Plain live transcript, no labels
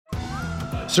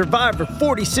Survivor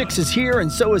 46 is here, and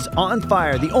so is On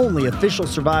Fire, the only official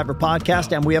Survivor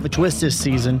podcast, and we have a twist this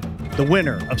season. The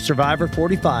winner of Survivor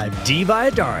 45, Dee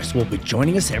Valladares, will be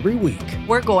joining us every week.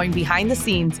 We're going behind the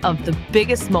scenes of the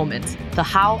biggest moments, the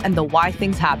how and the why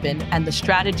things happen, and the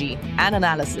strategy and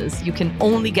analysis you can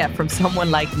only get from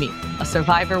someone like me, a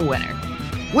Survivor winner.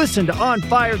 Listen to On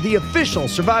Fire, the official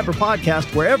Survivor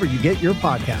podcast, wherever you get your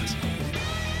podcasts.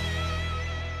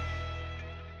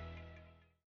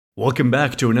 Welcome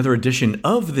back to another edition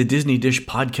of the Disney Dish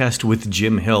podcast with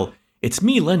Jim Hill. It's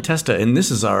me, Len Testa, and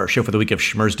this is our show for the week of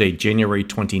Schmurz Day, January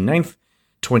 29th,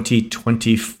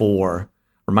 2024.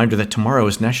 Reminder that tomorrow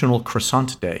is National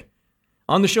Croissant Day.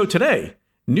 On the show today,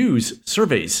 news,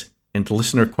 surveys, and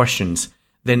listener questions.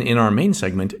 Then in our main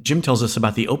segment, Jim tells us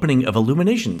about the opening of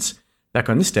Illuminations back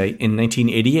on this day in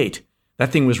 1988.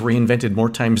 That thing was reinvented more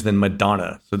times than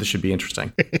Madonna, so this should be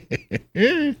interesting.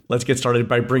 Let's get started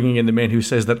by bringing in the man who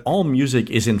says that all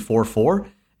music is in 4/4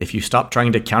 if you stop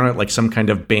trying to count it like some kind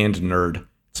of band nerd.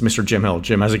 It's Mr. Jim Hill.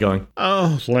 Jim, how's it going?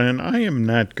 Oh, Len, I am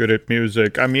not good at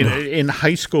music. I mean, in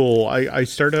high school, I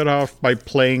started off by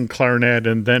playing clarinet,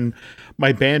 and then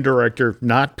my band director,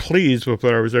 not pleased with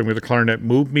what I was doing with the clarinet,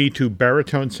 moved me to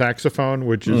baritone saxophone,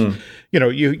 which is,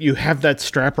 you have that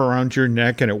strap around your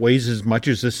neck and it weighs as much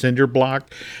as a cinder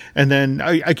block. And then,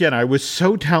 I was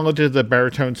so talented at the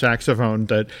baritone saxophone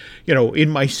that, in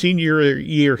my senior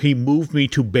year, he moved me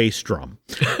to bass drum.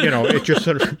 It just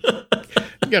sort of...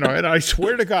 and I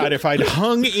swear to God, if I'd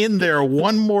hung in there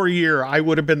one more year, I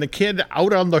would have been the kid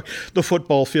out on the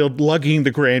football field lugging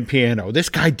the grand piano. This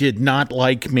guy did not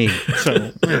like me.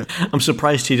 So I'm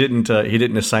surprised he didn't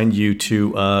assign you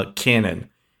to canon.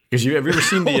 Because have you ever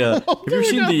seen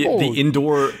the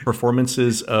indoor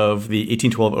performances of the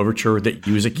 1812 Overture that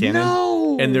use a canon?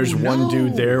 No. And there's one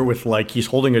dude there with he's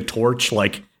holding a torch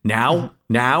now.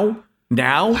 Wow.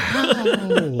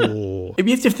 You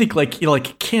have to think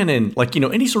cannon,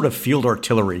 any sort of field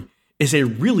artillery is a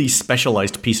really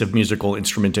specialized piece of musical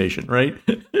instrumentation, right?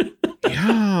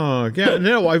 Yeah.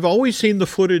 No, I've always seen the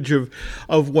footage of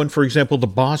when, for example, the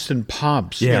Boston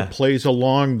Pops plays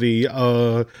along the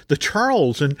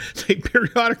Charles, and they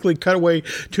periodically cut away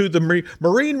to the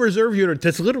Marine Reserve unit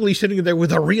that's literally sitting there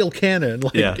with a real cannon.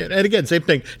 And again, same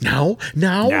thing. Now.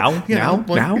 Yeah,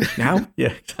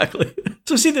 exactly.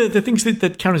 So see the things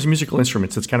that count as musical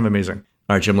instruments. It's kind of amazing.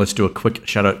 All right, Jim, let's do a quick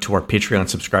shout out to our Patreon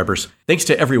subscribers. Thanks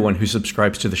to everyone who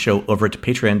subscribes to the show over at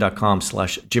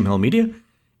patreon.com/JimHillMedia,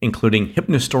 including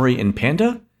Hypnostory and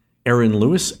Panda, Aaron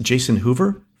Lewis, Jason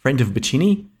Hoover, Friend of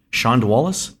Bettini, Sean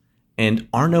Wallace, and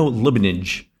Arno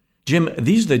Libinage. Jim,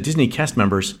 these are the Disney cast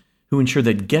members who ensure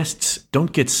that guests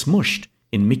don't get smushed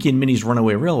in Mickey and Minnie's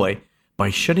Runaway Railway by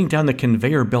shutting down the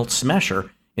conveyor belt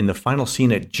smasher in the final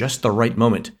scene at just the right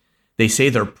moment. They say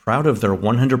they're proud of their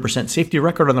 100% safety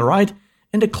record on the ride,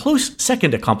 and a close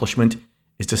second accomplishment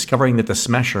is discovering that the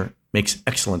smasher makes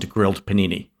excellent grilled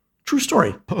panini. True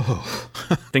story. Oh.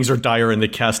 Things are dire in the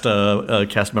cast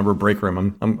member break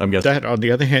room, I'm guessing. That, on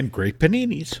the other hand, great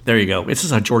paninis. There you go. This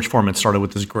is how George Foreman started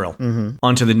with his grill. Mm-hmm.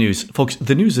 On to the news. Folks,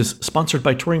 the news is sponsored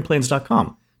by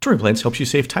touringplans.com. Touring Plans helps you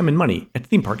save time and money at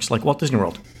theme parks like Walt Disney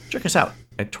World. Check us out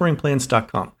at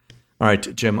touringplans.com. All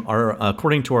right, Jim,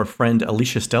 according to our friend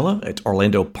Alicia Stella at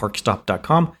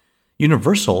orlandoparkstop.com,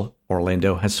 Universal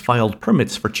Orlando has filed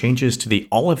permits for changes to the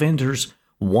Ollivanders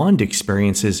wand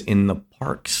experiences in the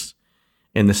parks.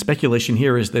 And the speculation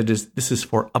here is that this is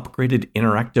for upgraded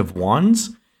interactive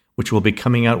wands, which will be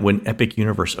coming out when Epic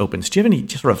Universe opens. Do you have any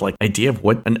sort of idea of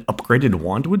what an upgraded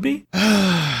wand would be?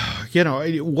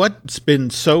 What's been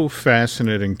so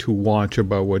fascinating to watch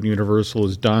about what Universal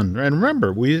has done, and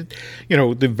remember, the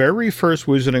very first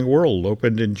Wizarding World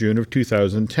opened in June of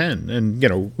 2010, and,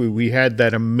 we had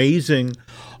that amazing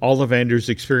Ollivanders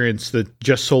experience that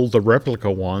just sold the replica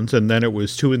wands, and then it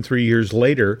was 2 and 3 years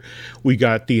later, we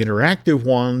got the interactive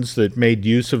wands that made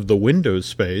use of the window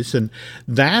space, and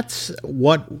that's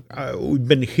what we've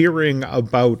been hearing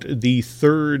about the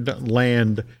third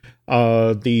land,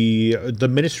 the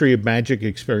Ministry of Magic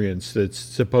experience that's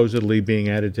supposedly being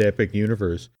added to Epic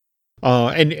Universe.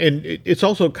 And it's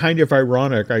also kind of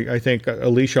ironic. I think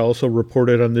Alicia also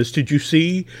reported on this. Did you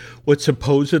see what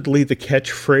supposedly the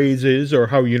catchphrase is, or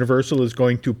how Universal is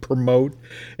going to promote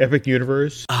Epic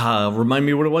Universe? Remind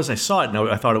me what it was. I saw it and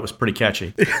I thought it was pretty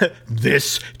catchy.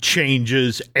 This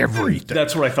changes everything.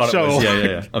 That's what I thought it was.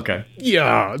 Yeah. Okay.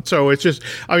 Yeah. So it's just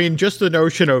the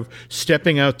notion of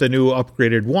stepping out the new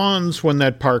upgraded wands when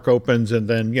that park opens, and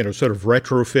then, sort of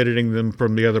retrofitting them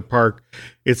from the other park.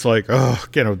 It's like,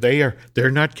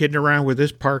 they're not kidding around with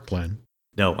this park, Len.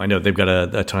 No, I know they've got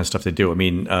a ton of stuff to do. I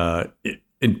mean,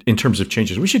 in terms of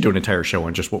changes. We should do an entire show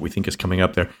on just what we think is coming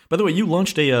up there. By the way, you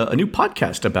launched a new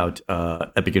podcast about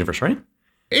Epic Universe, right?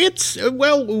 It's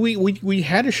we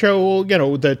had a show,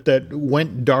 that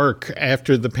went dark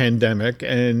after the pandemic,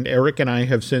 and Eric and I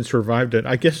have since revived it.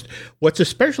 I guess what's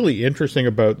especially interesting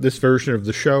about this version of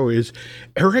the show is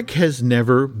Eric has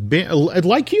never been,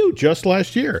 like you, just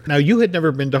last year. Now, you had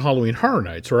never been to Halloween Horror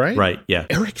Nights, right? Right, yeah.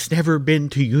 Eric's never been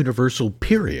to Universal,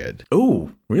 period.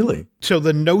 Oh, really? So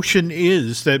the notion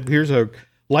is that here's a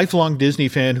lifelong Disney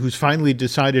fan who's finally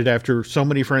decided, after so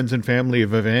many friends and family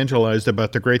have evangelized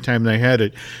about the great time they had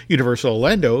at Universal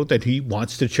Orlando, that he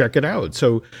wants to check it out.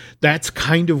 So that's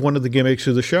kind of one of the gimmicks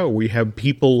of the show. We have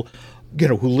people,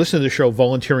 who listen to the show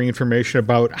volunteering information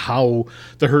about how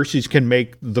the Hershey's can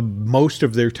make the most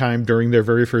of their time during their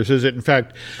very first visit. In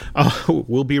fact,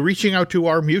 we'll be reaching out to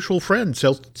our mutual friend,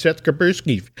 Seth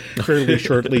Kabirsky, fairly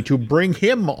shortly to bring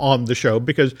him on the show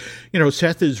because,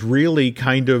 Seth is really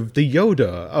kind of the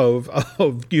Yoda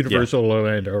of Universal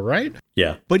Orlando, right?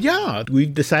 Yeah. But yeah, we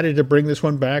decided to bring this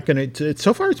one back, and it's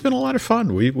so far it's been a lot of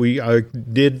fun. We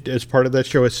did, as part of that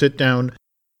show, a sit-down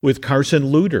with Carson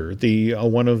Luter, the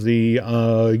one of the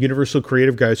Universal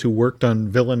creative guys who worked on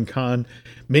Villain Con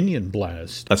Minion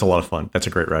Blast. That's a lot of fun. That's a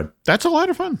great ride. That's a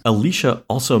lot of fun. Alicia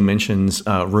also mentions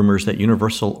rumors that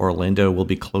Universal Orlando will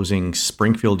be closing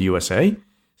Springfield, USA,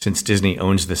 since Disney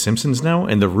owns The Simpsons now,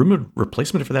 and the rumored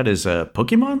replacement for that is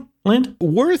Pokemon Land?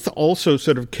 Worth also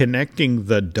sort of connecting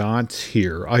the dots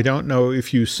here. I don't know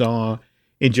if you saw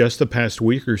in just the past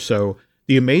week or so,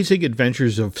 The Amazing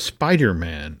Adventures of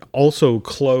Spider-Man also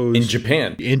closed in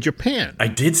Japan. I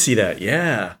did see that,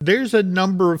 yeah. There's a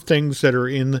number of things that are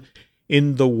in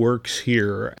the works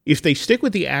here. If they stick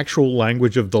with the actual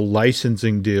language of the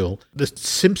licensing deal, the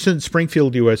Simpsons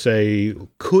Springfield, USA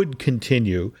could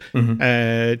continue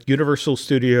at Universal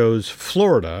Studios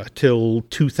Florida till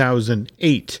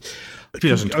 2008.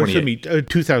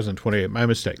 2028, my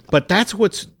mistake. But that's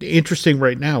what's interesting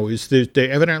right now is that they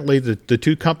evidently the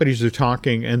two companies are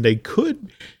talking, and they could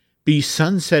be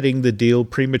sunsetting the deal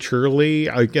prematurely.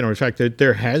 In fact,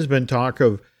 there has been talk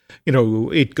of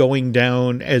it going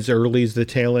down as early as the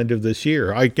tail end of this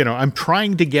year. I'm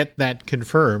trying to get that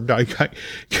confirmed.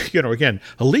 Again,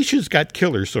 Alicia's got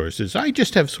killer sources. I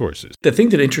just have sources. The thing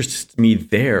that interests me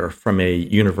there from a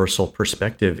Universal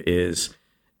perspective is,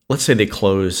 let's say they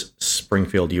close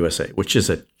Springfield, USA, which is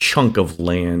a chunk of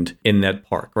land in that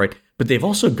park, right? But they've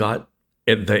also got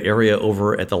the area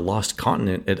over at the Lost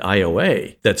Continent at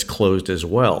IOA that's closed as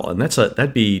well. And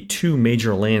that'd be two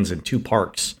major lands and two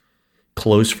parks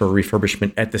closed for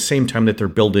refurbishment at the same time that they're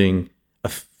building a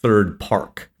third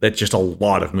park. That's just a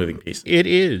lot of moving pieces. It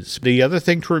is. The other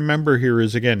thing to remember here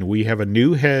is, again, we have a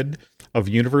new head of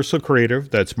Universal Creative.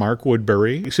 That's Mark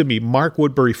Woodbury. Mark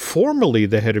Woodbury, formerly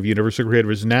the head of Universal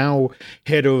Creative, is now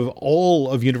head of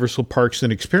all of Universal Parks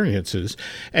and Experiences.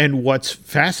 And what's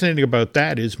fascinating about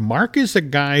that is Mark is a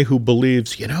guy who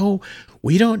believes,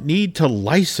 we don't need to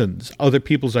license other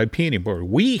people's IP anymore.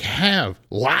 We have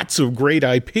lots of great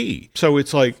IP. So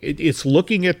it's like, it's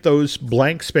looking at those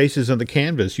blank spaces on the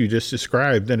canvas you just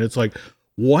described, and it's like,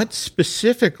 what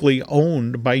specifically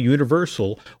owned by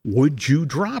Universal would you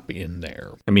drop in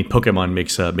there? I mean, Pokemon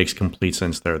makes complete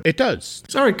sense there. It does.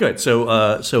 All right, good.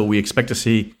 So we expect to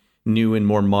see new and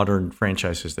more modern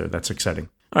franchises there. That's exciting.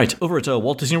 All right, over at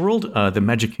Walt Disney World, the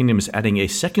Magic Kingdom is adding a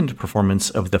second performance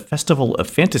of the Festival of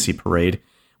Fantasy Parade,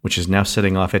 which is now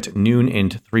setting off at noon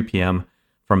and 3 p.m.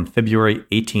 from February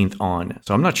 18th on.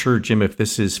 So I'm not sure, Jim, if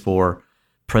this is for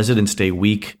President's Day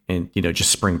week and,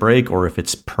 just spring break, or if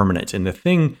it's permanent. And the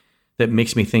thing that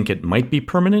makes me think it might be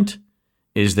permanent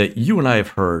is that you and I have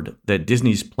heard that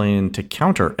Disney's plan to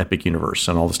counter Epic Universe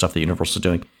and all the stuff that Universal is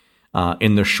doing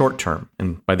in the short term,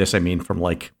 and by this I mean from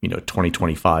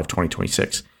 2025,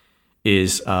 2026,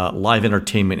 is live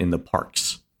entertainment in the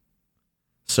parks.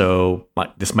 So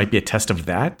this might be a test of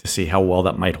that to see how well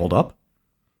that might hold up.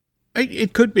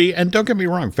 It could be, and don't get me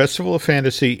wrong, Festival of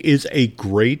Fantasy is a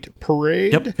great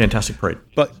parade. Yep, fantastic parade.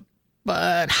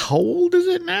 But how old is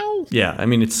it now? Yeah, I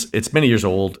mean it's many years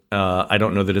old. I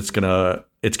don't know that it's gonna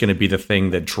be the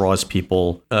thing that draws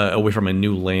people away from a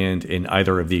new land in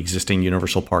either of the existing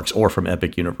Universal parks or from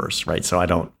Epic Universe, right? So I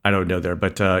don't know there,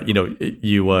 but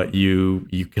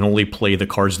you can only play the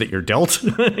cards that you're dealt.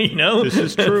 This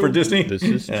is true for Disney. This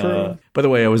is true. By the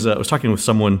way, I was talking with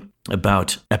someone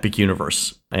about Epic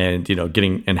Universe and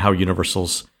how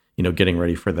Universal's getting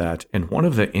ready for that. And one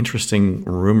of the interesting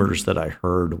rumors that I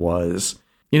heard was,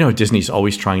 Disney's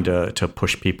always trying to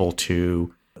push people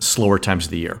to slower times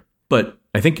of the year. But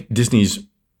I think Disney's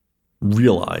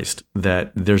realized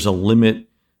that there's a limit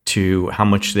to how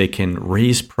much they can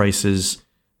raise prices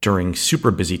during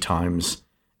super busy times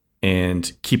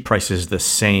and keep prices the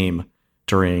same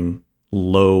during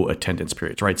low attendance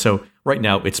periods, right? So right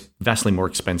now it's vastly more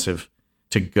expensive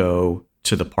to go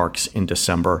to the parks in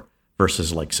December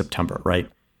versus like September, right?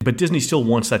 But Disney still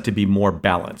wants that to be more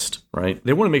balanced, right?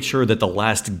 They want to make sure that the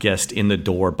last guest in the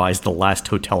door buys the last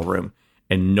hotel room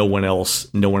and no one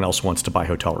else wants to buy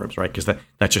hotel rooms, right? Because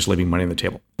that's just leaving money on the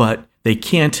table. But they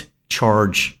can't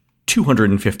charge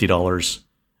 $250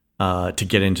 to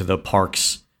get into the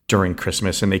parks during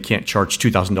Christmas, and they can't charge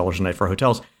 $2,000 a night for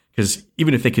hotels, because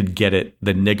even if they could get it,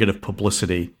 the negative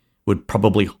publicity would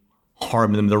probably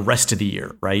harm them the rest of the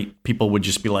year, right? People would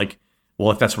just be like, well,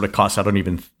 if that's what it costs, I don't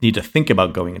even need to think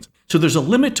about going in. So there's a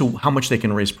limit to how much they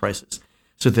can raise prices.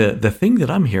 So the thing that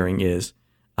I'm hearing is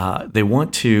they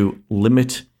want to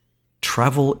limit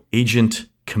travel agent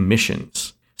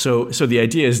commissions. So the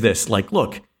idea is this, like,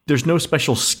 look, there's no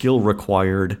special skill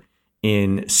required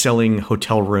in selling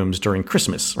hotel rooms during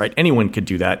Christmas, right? Anyone could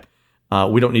do that.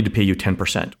 We don't need to pay you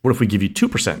 10%. What if we give you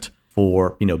 2%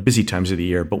 for, busy times of the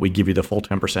year, but we give you the full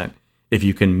 10% if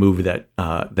you can move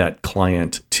that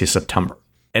client to September?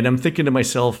 And I'm thinking to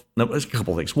myself, there's a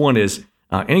couple of things. One is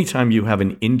anytime you have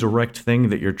an indirect thing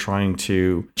that you're trying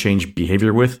to change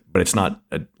behavior with, but it's not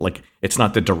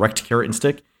the direct carrot and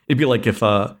stick. It'd be like if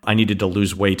I needed to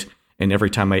lose weight, and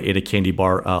every time I ate a candy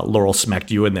bar, Laurel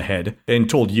smacked you in the head and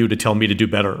told you to tell me to do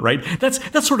better, right?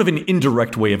 That's sort of an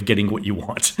indirect way of getting what you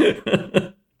want.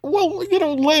 Well,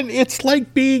 Len, it's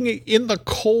like being in the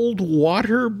cold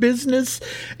water business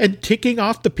and ticking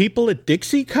off the people at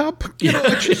Dixie Cup.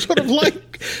 It's just sort of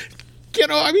like,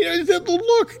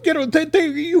 look,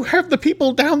 you have the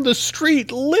people down the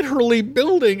street literally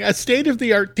building a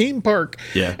state-of-the-art theme park.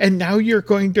 Yeah. And now you're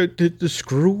going to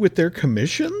screw with their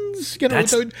commissions?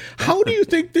 How do you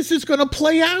think this is going to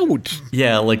play out?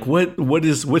 Yeah, like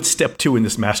what's step 2 in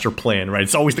this master plan, right?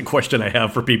 It's always the question I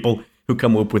have for people who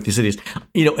come up with these ideas.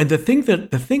 And the thing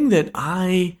that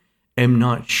I am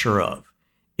not sure of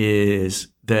is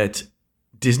that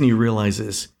Disney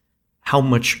realizes how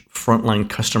much frontline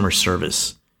customer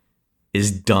service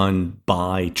is done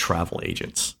by travel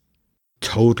agents.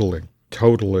 Totally.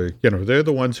 They're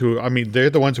the ones who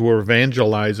are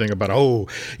evangelizing about,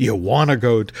 you want to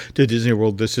go to Disney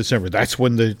World this December. That's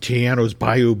when the Tiano's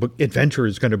Bayou Adventure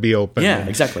is going to be open. Yeah,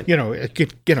 exactly. They're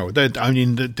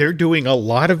doing a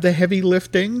lot of the heavy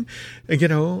lifting. Not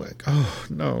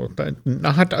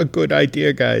a good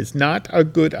idea, guys. Not a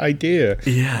good idea.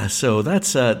 Yeah. So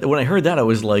that's when I heard that, I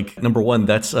was like, number one,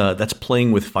 that's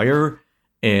playing with fire.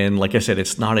 And like I said,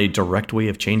 it's not a direct way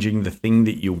of changing the thing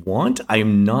that you want.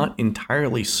 I'm not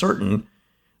entirely certain.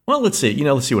 Well, let's see.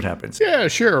 Let's see what happens. Yeah,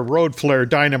 sure. Road flare,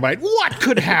 dynamite. What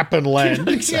could happen, Len?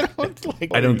 Exactly.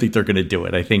 I don't think they're going to do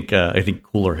it. I think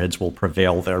cooler heads will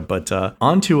prevail there. But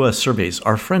on to surveys.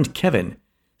 Our friend Kevin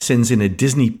sends in a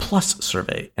Disney Plus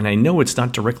survey. And I know it's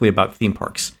not directly about theme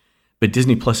parks, but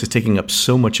Disney Plus is taking up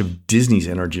so much of Disney's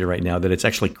energy right now that it's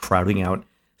actually crowding out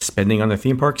spending on the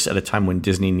theme parks at a time when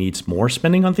Disney needs more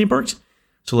spending on theme parks.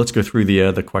 So let's go through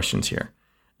the questions here.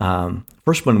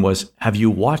 First one was, have you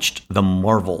watched The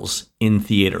Marvels in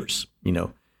theaters?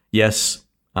 Yes,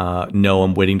 no,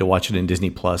 I'm waiting to watch it in Disney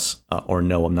Plus, or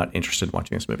no, I'm not interested in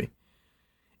watching this movie.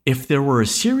 If there were a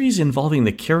series involving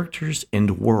the characters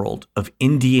and world of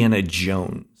Indiana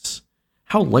Jones,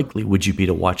 how likely would you be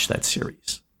to watch that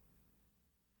series?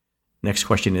 Next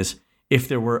question is, if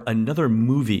there were another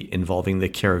movie involving the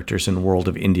characters and world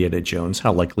of Indiana Jones,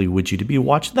 how likely would you to be to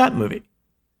watch that movie?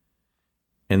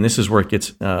 And this is where it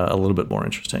gets a little bit more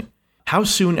interesting. How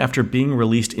soon after being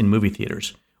released in movie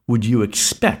theaters would you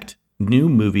expect new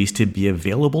movies to be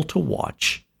available to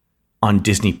watch on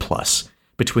Disney Plus?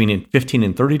 Between 15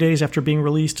 and 30 days after being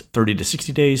released, 30 to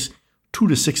 60 days, 2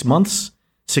 to 6 months,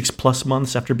 6+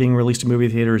 months after being released in movie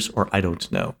theaters, or I don't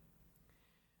know.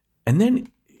 And then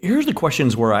here's the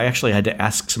questions where I actually had to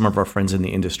ask some of our friends in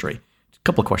the industry. A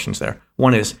couple of questions there.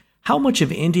 One is, how much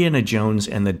of Indiana Jones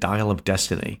and the Dial of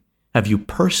Destiny have you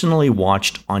personally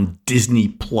watched on Disney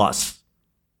Plus?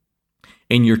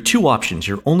 And your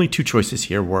only two choices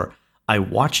here were, I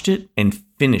watched it and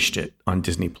finished it on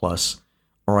Disney Plus,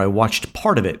 or I watched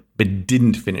part of it but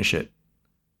didn't finish it.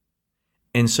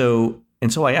 And so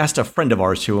I asked a friend of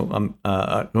ours who I'm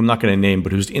not going to name,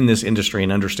 but who's in this industry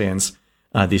and understands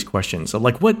these questions. So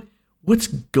like, what's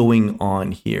going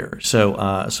on here?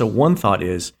 So one thought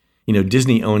is,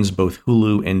 Disney owns both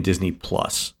Hulu and Disney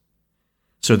Plus.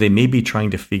 So they may be trying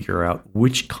to figure out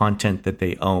which content that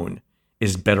they own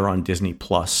is better on Disney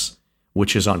Plus,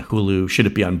 which is on Hulu. Should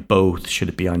it be on both? Should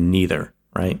it be on neither?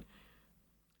 Right.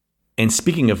 And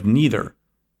speaking of neither,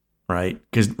 right?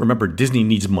 Because remember, Disney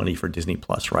needs money for Disney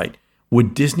Plus, right?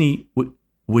 Would Disney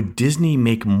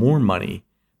make more money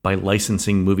by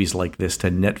licensing movies like this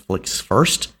to Netflix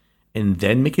first and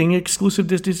then making it exclusive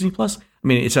to Disney Plus? I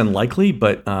mean, it's unlikely,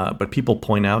 but people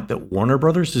point out that Warner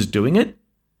Brothers is doing it,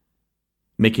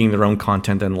 making their own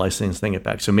content and licensing it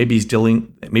back. So maybe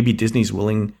Disney's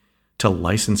willing to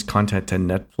license content to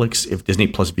Netflix if Disney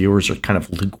Plus viewers are kind of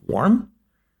lukewarm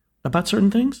about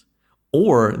certain things.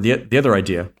 Or the other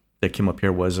idea that came up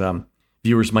here was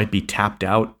viewers might be tapped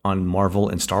out on Marvel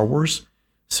and Star Wars.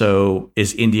 So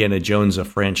is Indiana Jones a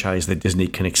franchise that Disney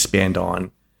can expand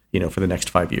on, for the next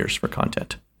 5 years for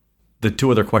content? The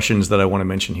two other questions that I want to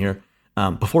mention here.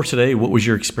 Before today, what was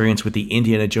your experience with the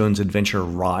Indiana Jones Adventure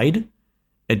ride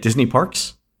at Disney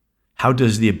parks? How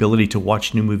does the ability to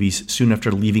watch new movies soon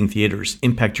after leaving theaters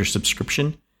impact your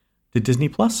subscription to Disney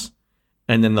Plus?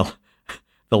 And then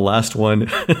the last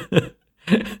one,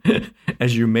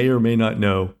 as you may or may not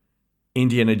know,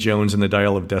 Indiana Jones and the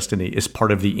Dial of Destiny is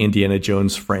part of the Indiana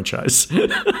Jones franchise.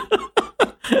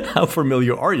 How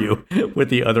familiar are you with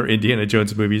the other Indiana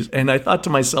Jones movies? And I thought to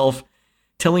myself,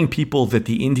 telling people that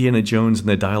the Indiana Jones and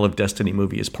the Dial of Destiny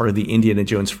movie is part of the Indiana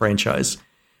Jones franchise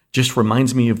just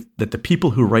reminds me of that the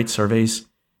people who write surveys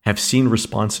have seen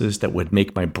responses that would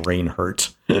make my brain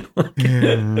hurt.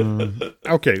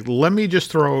 Okay, let me just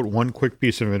throw out one quick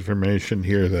piece of information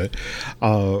here that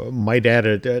might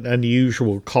add an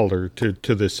unusual color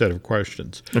to this set of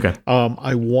questions. Okay.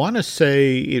 I want to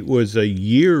say it was a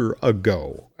year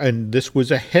ago, and this was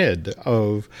ahead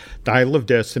of Dial of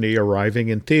Destiny arriving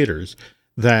in theaters,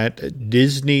 that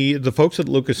Disney, the folks at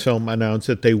Lucasfilm, announced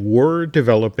that they were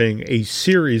developing a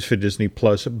series for Disney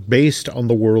Plus based on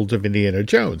the world of Indiana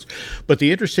Jones. But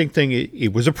the interesting thing,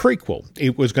 it was a prequel.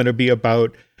 It was going to be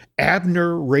about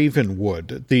Abner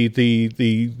Ravenwood,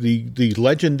 the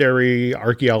legendary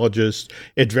archaeologist,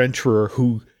 adventurer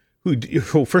who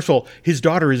first of all, his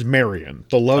daughter is Marion,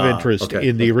 the love interest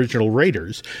in the original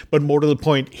Raiders. But more to the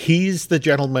point, he's the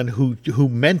gentleman who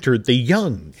mentored the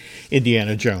young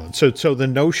Indiana Jones. So the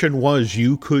notion was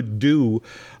you could do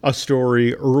a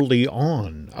story early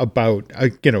on about,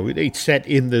 it's set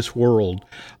in this world,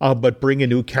 but bring a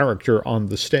new character on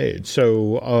the stage.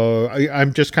 So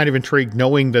I'm just kind of intrigued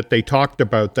knowing that they talked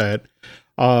about that.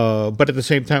 But at the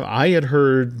same time, I had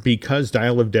heard, because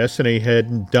Dial of Destiny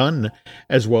hadn't done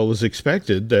as well as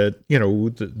expected, that,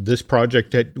 this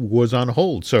project was on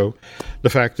hold. So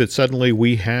the fact that suddenly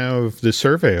we have this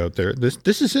survey out there,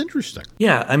 this is interesting.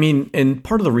 Yeah, I mean, and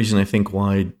part of the reason I think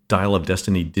why Dial of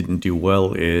Destiny didn't do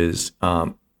well is,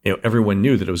 everyone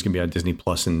knew that it was going to be on Disney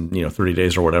Plus in, 30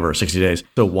 days or whatever, 60 days.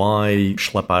 So why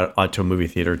schlep out to a movie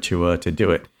theater to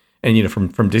do it? And,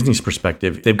 from Disney's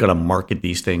perspective, they've got to market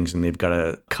these things and they've got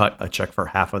to cut a check for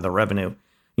half of the revenue,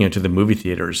 to the movie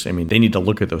theaters. I mean, they need to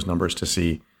look at those numbers to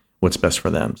see what's best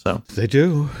for them. So They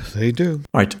do. All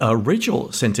right.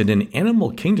 Rachel sent in an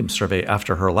Animal Kingdom survey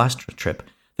after her last trip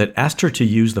that asked her to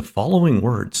use the following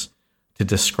words to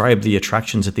describe the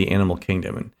attractions at the Animal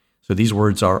Kingdom. And so these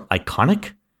words are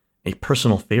iconic, a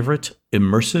personal favorite,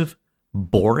 immersive,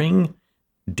 boring,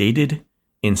 dated,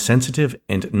 insensitive,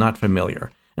 and not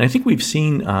familiar. And I think we've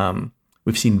seen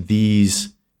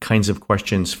these kinds of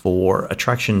questions for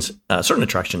attractions, certain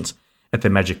attractions at the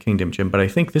Magic Kingdom, Jim. But I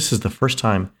think this is the first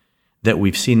time that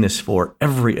we've seen this for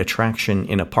every attraction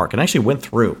in a park. And I actually went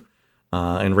through,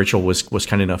 and Rachel was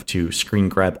kind enough to screen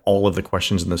grab all of the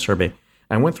questions in the survey.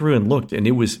 I went through and looked, and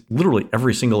it was literally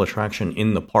every single attraction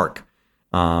in the park.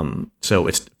 So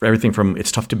it's everything from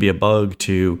 "It's Tough to Be a Bug"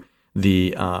 to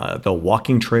the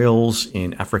walking trails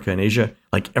in Africa and Asia,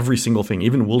 like every single thing,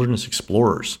 even Wilderness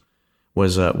Explorers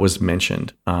was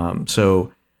mentioned. I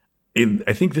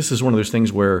think this is one of those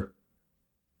things where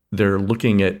they're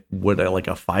looking at what a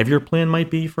 5-year plan might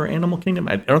be for Animal Kingdom.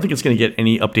 I don't think it's going to get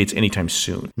any updates anytime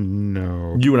soon.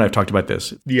 No. You and I have talked about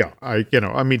this. Yeah,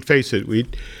 face it, we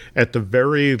at the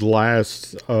very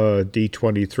last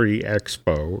D23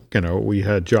 Expo, we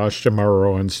had Josh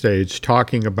D'Amaro on stage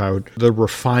talking about the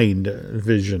refined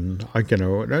vision.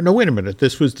 No, wait a minute.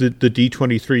 This was the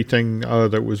D23 thing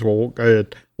that was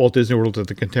at Walt Disney World at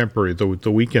the Contemporary,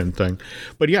 the weekend thing.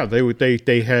 But yeah,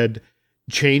 they had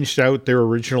changed out their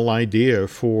original idea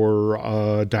for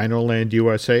Dinoland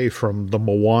USA from the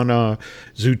Moana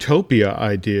Zootopia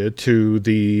idea to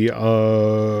the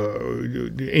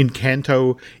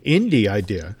Encanto Indy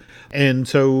idea. And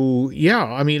so,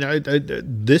 yeah,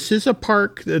 this is a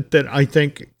park that I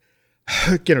think,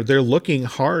 they're looking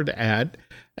hard at.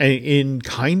 in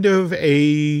kind of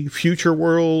a future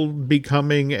world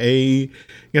becoming a,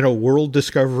 world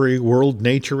discovery, world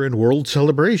nature, and world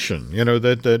celebration.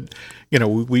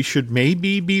 We should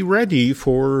maybe be ready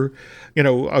for, a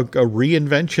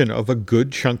reinvention of a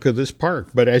good chunk of this park.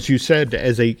 But as you said,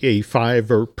 as a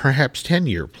 5 or perhaps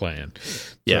 10-year plan.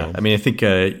 Yeah, So, I mean, I think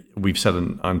we've said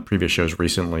on previous shows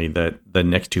recently that the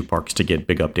next two parks to get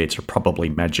big updates are probably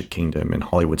Magic Kingdom and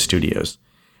Hollywood Studios.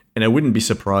 And I wouldn't be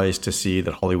surprised to see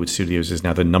that Hollywood Studios is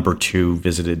now the number 2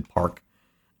 visited park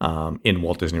in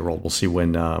Walt Disney World. We'll see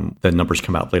when the numbers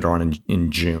come out later on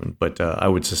in June. But I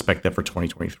would suspect that for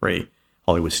 2023,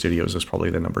 Hollywood Studios is probably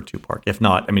the number 2 park. If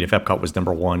not, I mean, if Epcot was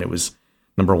number 1, it was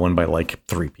number 1 by like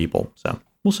 3 people. So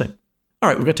we'll see. All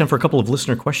right, we've got time for a couple of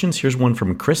listener questions. Here's one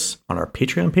from Chris on our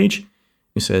Patreon page.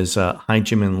 He says, hi,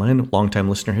 Jim and Len, longtime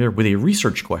listener here, with a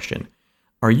research question.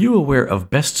 Are you aware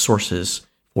of best sources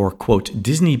for, quote,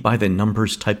 Disney by the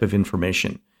numbers type of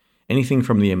information? Anything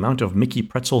from the amount of Mickey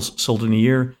pretzels sold in a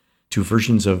year to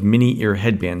versions of mini ear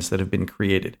headbands that have been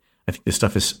created. I think this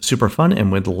stuff is super fun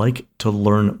and would like to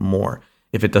learn more.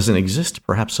 If it doesn't exist,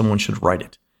 perhaps someone should write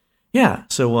it. Yeah,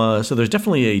 so there's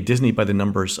definitely a Disney by the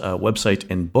numbers website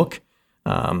and book.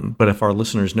 But if our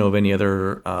listeners know of any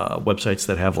other websites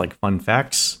that have like fun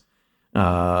facts,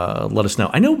 let us know.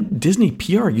 I know Disney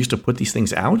PR used to put these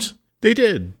things out. They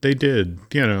did, but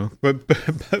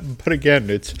again,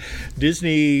 it's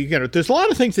Disney, there's a lot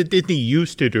of things that Disney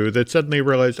used to do that suddenly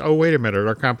realized, oh, wait a minute,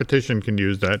 our competition can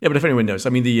use that. Yeah, but if anyone knows, I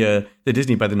mean, the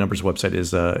Disney by the numbers website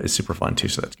is super fun too,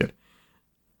 so that's good.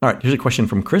 All right, here's a question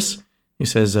from Chris. He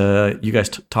says, you guys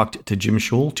talked to Jim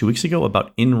Schul 2 weeks ago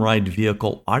about in-ride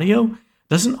vehicle audio.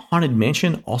 Doesn't Haunted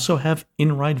Mansion also have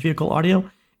in-ride vehicle audio?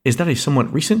 Is that a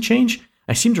somewhat recent change?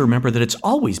 I seem to remember that it's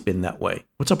always been that way.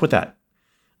 What's up with that?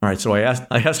 All right, so I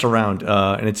asked around,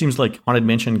 and it seems like Haunted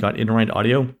Mansion got in-ride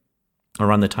audio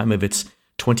around the time of its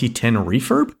 2010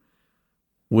 refurb,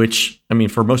 which, I mean,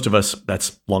 for most of us,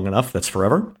 that's long enough. That's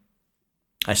forever.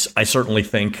 I certainly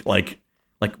think, like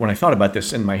when I thought about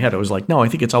this in my head, I was like, no, I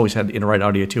think it's always had in-ride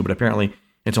audio too, but apparently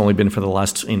it's only been for the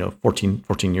last,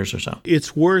 14 years or so.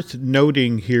 It's worth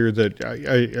noting here that,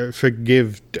 I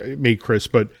forgive me, Chris,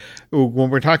 but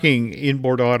when we're talking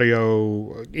inboard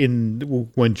audio,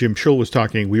 when Jim Schul was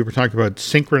talking, we were talking about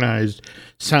synchronized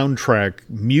soundtrack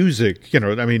music.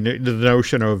 The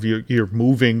notion of you're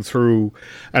moving through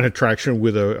an attraction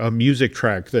with a music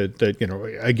track that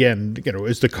again,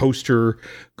 as the coaster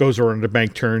goes around a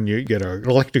bank turn, you get an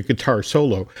electric guitar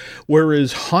solo.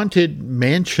 Whereas Haunted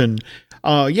Mansion,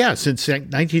 since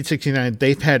 1969,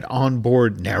 they've had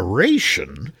onboard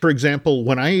narration. For example,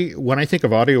 when I think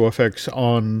of audio effects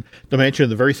on the mansion,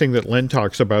 the very thing that Len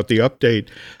talks about, the update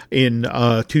in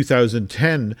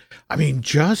 2010, I mean,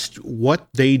 just what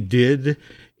they did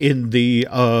in the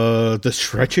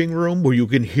stretching room where you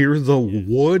can hear the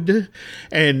wood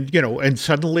and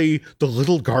suddenly the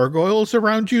little gargoyles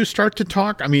around you start to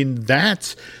talk. I mean,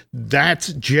 that's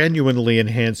genuinely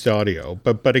enhanced audio.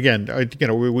 But again,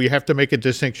 we have to make a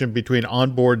distinction between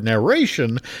onboard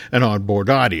narration and onboard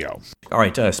audio. All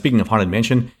right. Speaking of Haunted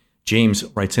Mansion, James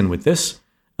writes in with this.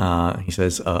 He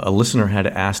says, a listener had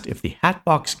asked if the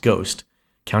Hatbox Ghost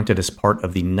counted as part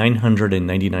of the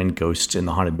 999 ghosts in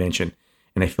the Haunted Mansion.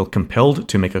 And I feel compelled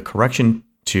to make a correction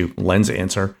to Len's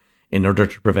answer in order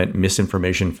to prevent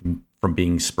misinformation from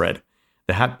being spread.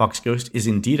 The Hatbox Ghost is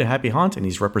indeed a happy haunt, and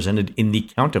he's represented in the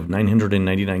count of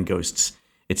 999 ghosts.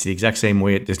 It's the exact same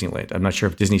way at Disneyland. I'm not sure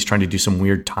if Disney's trying to do some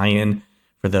weird tie-in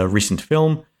for the recent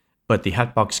film, but the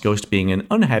Hatbox Ghost being an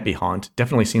unhappy haunt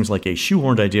definitely seems like a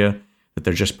shoehorned idea that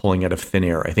they're just pulling out of thin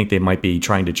air. I think they might be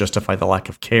trying to justify the lack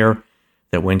of care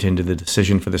that went into the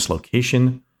decision for this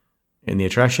location in the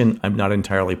attraction. I'm not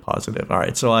entirely positive. All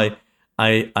right, so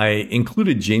I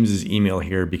included James's email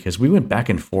here because we went back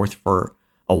and forth for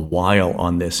a while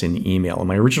on this in email. And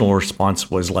my original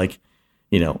response was like,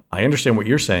 I understand what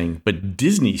you're saying, but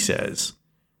Disney says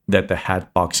that the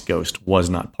Hatbox Ghost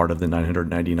was not part of the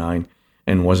 999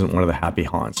 and wasn't one of the happy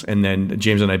haunts. And then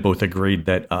James and I both agreed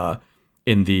that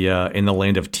in the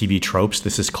land of TV tropes,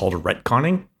 this is called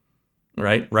retconning,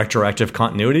 right? Retroactive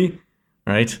continuity,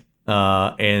 right?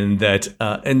 And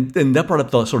that brought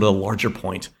up the sort of the larger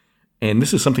point. And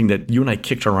this is something that you and I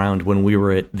kicked around when we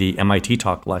were at the MIT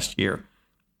talk last year.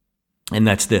 And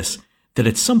that's this, that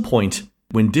at some point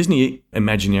when Disney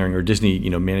Imagineering or Disney,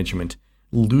 management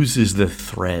loses the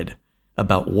thread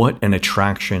about what an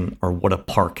attraction or what a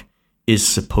park is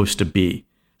supposed to be,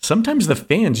 sometimes the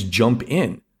fans jump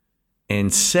in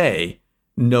and say,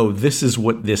 no, this is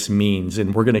what this means,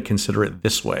 and we're going to consider it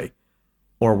this way.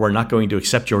 Or we're not going to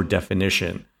accept your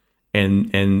definition,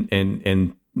 and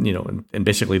and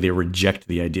basically they reject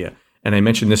the idea. And I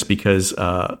mentioned this because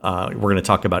we're going to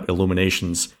talk about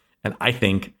Illuminations, and I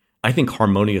think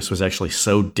Harmonious was actually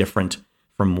so different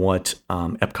from what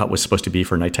Epcot was supposed to be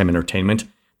for nighttime entertainment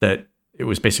that it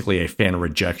was basically a fan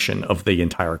rejection of the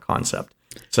entire concept.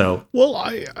 So, well,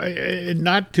 I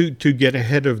not to get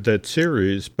ahead of that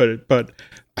series, but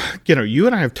you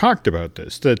and I have talked about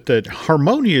this, that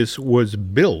Harmonious was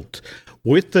built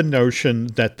with the notion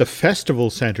that the festival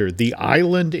center, the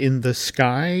island in the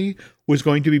sky, was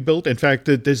going to be built. In fact,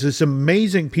 there's this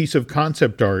amazing piece of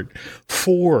concept art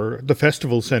for the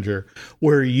festival center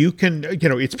where you can,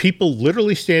 it's people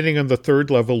literally standing on the third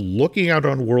level, looking out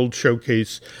on World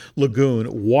Showcase Lagoon,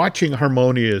 watching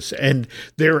Harmonious, and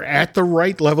they're at the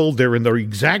right level. They're in the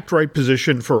exact right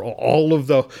position for all of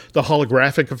the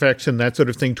holographic effects and that sort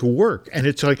of thing to work. And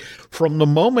it's like, from the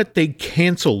moment they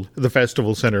canceled the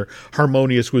festival center,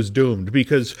 Harmonious was doomed,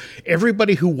 because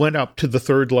everybody who went up to the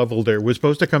third level there was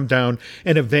supposed to come down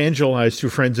and evangelize to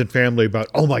friends and family about,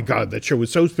 oh my God, that show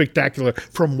was so spectacular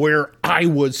from where I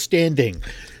was standing,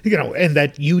 and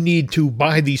that you need to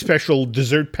buy the special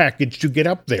dessert package to get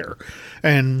up there.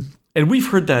 And we've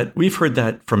heard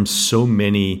that from so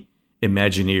many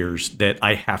Imagineers that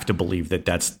I have to believe that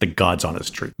that's the God's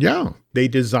honest truth. Yeah. They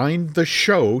designed the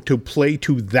show to play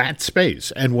to that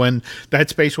space. And when that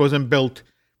space wasn't built,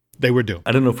 they were doomed.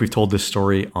 I don't know if we've told this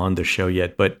story on the show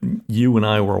yet, but you and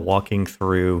I were walking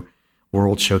through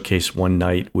World Showcase one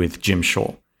night with Jim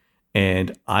Scholl.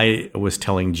 And I was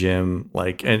telling Jim,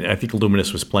 and I think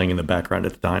Luminous was playing in the background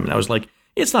at the time. And I was like,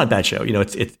 it's not a bad show.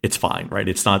 It's fine, right?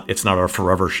 It's not our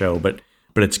forever show, but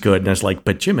it's good. And I was like,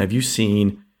 but Jim, have you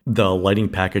seen the lighting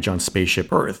package on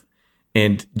Spaceship Earth?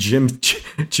 And Jim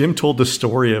told the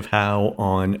story of how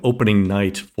on opening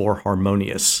night for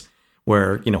Harmonious,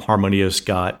 where, Harmonious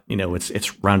got,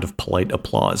 its round of polite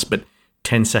applause, but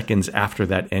 10 seconds after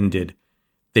that ended,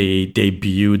 they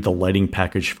debuted the lighting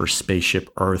package for Spaceship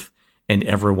Earth, and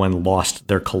everyone lost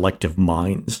their collective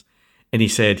minds. And he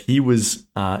said he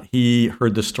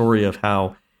heard the story of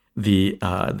how the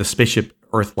Spaceship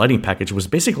Earth lighting package was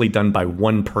basically done by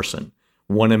one person,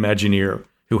 one Imagineer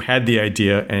who had the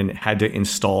idea and had to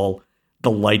install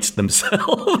the lights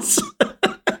themselves.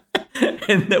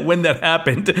 And that when that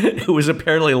happened, it was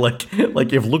apparently like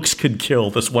if looks could kill,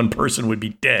 this one person would be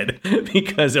dead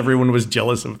because everyone was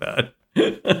jealous of that.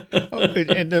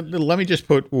 And let me just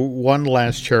put one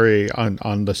last cherry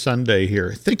on the sundae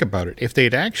here. Think about it. If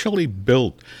they'd actually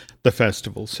built the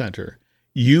festival center,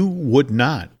 you would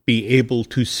not be able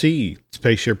to see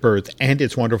Spaceship Earth and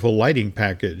its wonderful lighting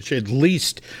package, at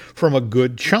least from a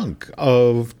good chunk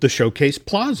of the Showcase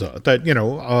Plaza. That,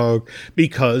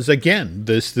 because again,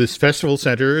 this festival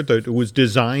center that was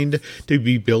designed to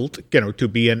be built, to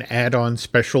be an add-on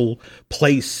special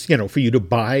place, for you to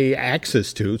buy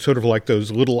access to, sort of like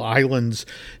those little islands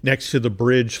next to the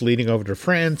bridge leading over to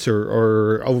France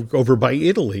or over by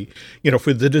Italy,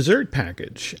 for the dessert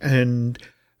package. And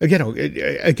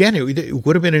it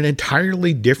would have been an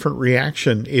entirely different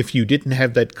reaction if you didn't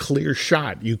have that clear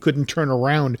shot. You couldn't turn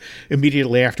around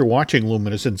immediately after watching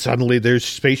Luminous and suddenly there's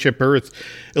Spaceship Earth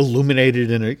illuminated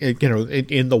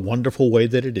in the wonderful way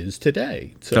that it is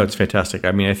today. So it's fantastic.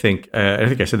 I mean, I think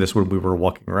I said this when we were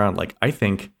walking around. I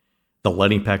think the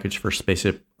lighting package for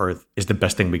Spaceship Earth is the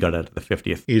best thing we got out of the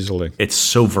 50th. Easily. It's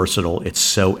so versatile. It's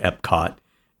so Epcot.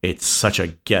 It's such a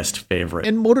guest favorite.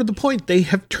 And more to the point, they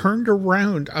have turned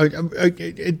around.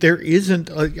 There isn't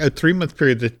a 3-month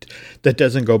period that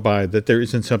doesn't go by that there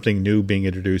isn't something new being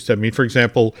introduced. I mean, for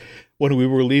example, when we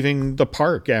were leaving the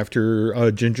park after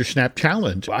Ginger Snap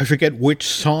Challenge, I forget which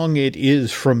song it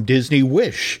is from Disney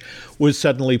Wish was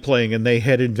suddenly playing, and they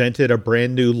had invented a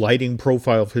brand new lighting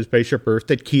profile for Spaceship Earth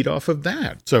that keyed off of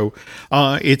that. So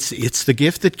it's the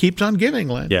gift that keeps on giving,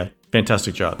 Len. Yeah,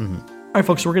 fantastic job. Mm-hmm. All right,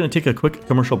 folks, we're going to take a quick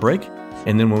commercial break,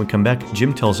 and then when we come back,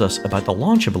 Jim tells us about the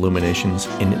launch of Illuminations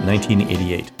in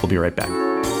 1988. We'll be right back.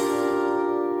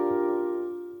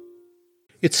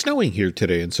 It's snowing here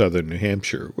today in southern New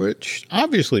Hampshire, which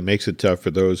obviously makes it tough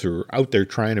for those who are out there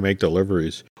trying to make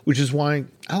deliveries, which is why,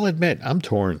 I'll admit, I'm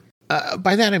torn.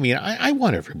 By that I mean, I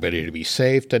want everybody to be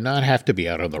safe, to not have to be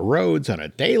out on the roads on a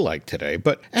day like today,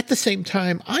 but at the same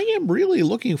time, I am really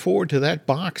looking forward to that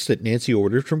box that Nancy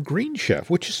ordered from Green Chef,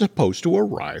 which is supposed to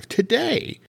arrive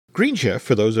today. Green Chef,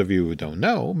 for those of you who don't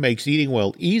know, makes eating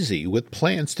well easy with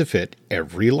plans to fit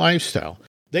every lifestyle.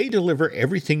 They deliver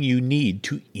everything you need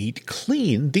to eat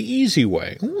clean the easy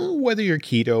way. Whether you're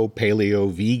keto, paleo,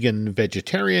 vegan,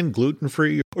 vegetarian,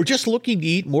 gluten-free, or just looking to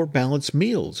eat more balanced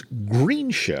meals,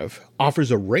 Green Chef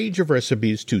offers a range of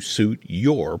recipes to suit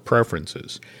your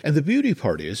preferences. And the beauty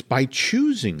part is, by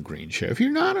choosing Green Chef, you're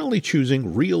not only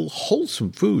choosing real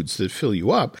wholesome foods that fill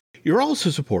you up, you're also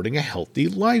supporting a healthy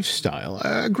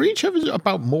lifestyle. Green Chef is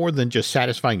about more than just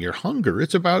satisfying your hunger.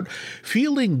 It's about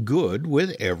feeling good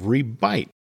with every bite.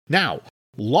 Now,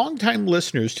 longtime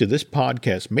listeners to this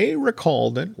podcast may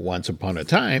recall that once upon a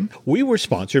time, we were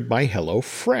sponsored by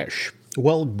HelloFresh.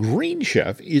 Well, Green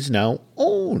Chef is now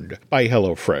owned by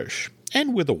HelloFresh.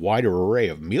 And with a wider array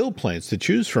of meal plans to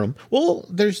choose from, well,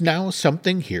 there's now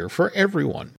something here for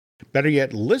everyone. Better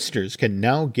yet, listeners can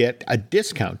now get a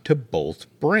discount to both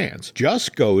brands.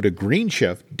 Just go to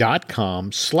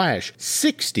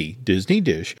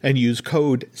greenchef.com/60DisneyDish and use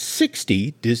code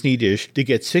 60DisneyDish to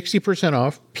get 60%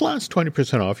 off plus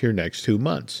 20% off your next 2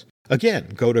 months.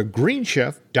 Again, go to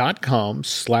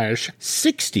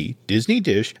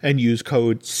greenchef.com/60DisneyDish and use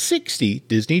code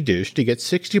 60DisneyDish to get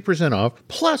 60% off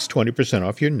plus 20%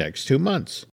 off your next 2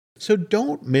 months. So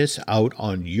don't miss out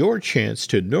on your chance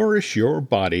to nourish your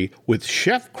body with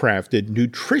chef-crafted,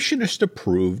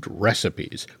 nutritionist-approved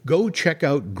recipes. Go check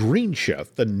out Green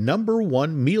Chef, the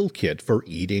 #1 meal kit for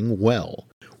eating well.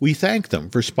 We thank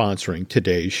them for sponsoring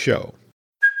today's show.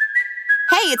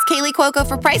 Hey, it's Kaylee Cuoco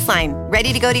for Priceline.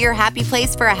 Ready to go to your happy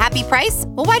place for a happy price?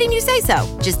 Well, why didn't you say so?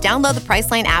 Just download the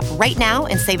Priceline app right now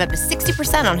and save up to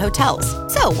 60% on hotels.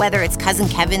 So whether it's Cousin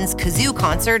Kevin's Kazoo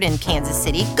Concert in Kansas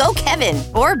City, go Kevin,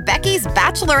 or Becky's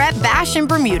Bachelorette Bash in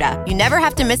Bermuda, you never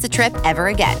have to miss a trip ever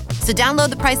again. So download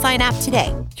the Priceline app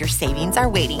today. Your savings are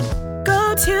waiting.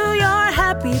 Go to your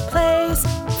happy place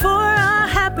for a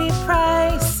happy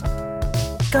price.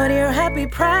 Go to your happy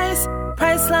price,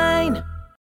 Priceline.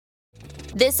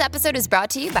 This episode is brought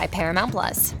to you by Paramount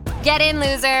Plus. Get in,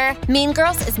 loser! Mean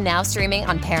Girls is now streaming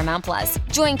on Paramount Plus.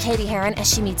 Join Katie Heron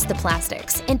as she meets the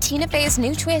plastics in Tina Fey's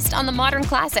new twist on the modern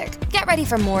classic. Get ready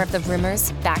for more of the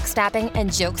rumors, backstabbing,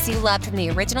 and jokes you loved from the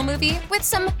original movie with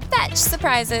some fetch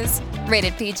surprises.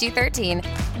 Rated PG-13.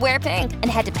 Wear pink and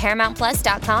head to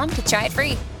ParamountPlus.com to try it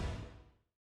free.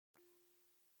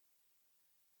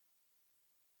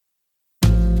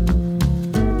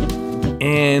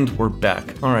 And we're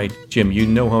back. All right, Jim, you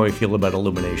know how I feel about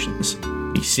Illuminations,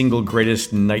 the single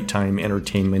greatest nighttime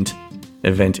entertainment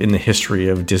event in the history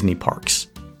of Disney parks.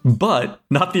 But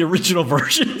not the original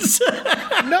versions.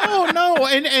 No,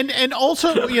 and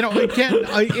also, again,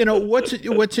 what's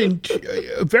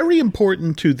very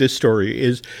important to this story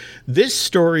is this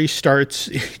story starts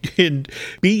in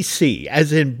BC,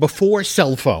 as in before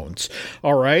cell phones.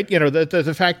 All right,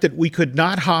 the fact that we could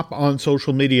not hop on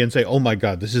social media and say, "Oh my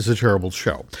God, this is a terrible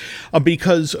show,"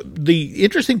 because the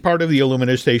interesting part of the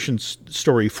Illuminations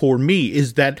story for me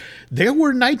is that there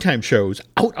were nighttime shows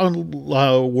out on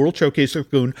World Showcase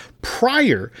Lagoon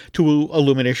prior to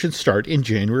Illuminations start in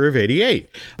January of '88.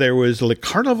 There was Le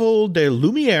Carnaval de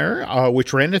Lumière,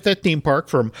 which ran at that theme park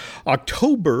from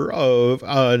October of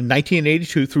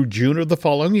 1982 through June of the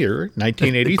following year,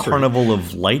 1983. The Carnival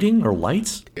of Lighting or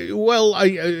Lights? Well,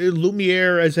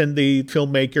 Lumière, as in the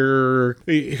filmmaker,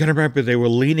 you can remember they were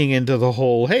leaning into the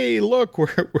whole, hey, look,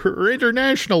 we're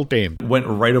international team. Went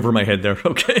right over my head there.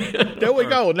 Okay. There we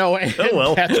go. No,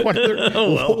 that's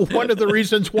one of the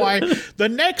reasons why the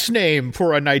next name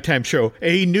for a nighttime show,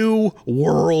 A New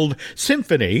World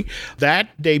Symphony, that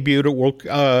debuted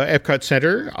at Epcot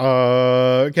Center,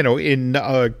 in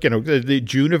the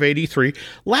June of '83,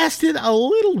 lasted a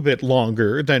little bit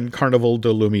longer than Carnival de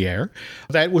Lumière.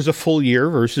 That was a full year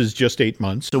versus just 8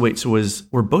 months. So wait,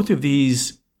 were both of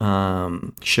these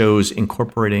shows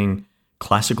incorporating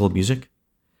classical music?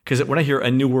 Because when I hear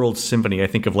A New World Symphony, I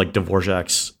think of like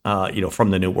Dvorak's, from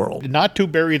the New World. Not to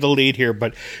bury the lead here,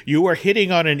 but you are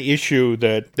hitting on an issue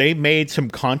that they made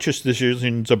some conscious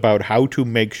decisions about how to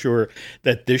make sure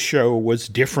that this show was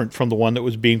different from the one that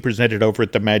was being presented over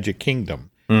at the Magic Kingdom.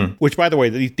 Which, by the way,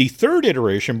 the third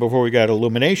iteration before we got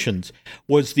Illuminations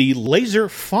was the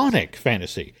Laserphonic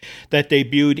Fantasy that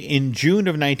debuted in June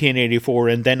of 1984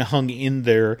 and then hung in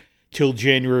there till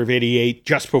January of '88,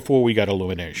 just before we got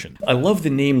Illumination. I love the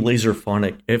name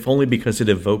Laserphonic, if only because it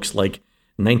evokes like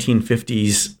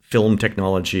 1950s film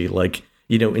technology, like,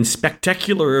 in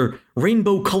spectacular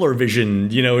rainbow color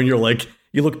vision, and you're like,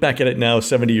 you look back at it now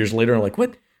 70 years later and like,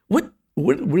 what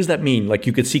does that mean? Like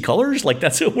you could see colors? Like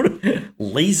that's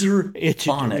Laserphonic. It's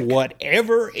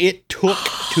whatever it took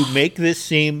to make this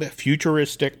seem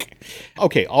futuristic.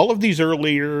 Okay, all of these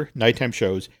earlier nighttime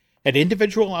shows had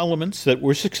individual elements that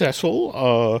were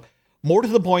successful. More to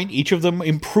the point, each of them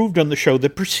improved on the show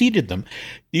that preceded them.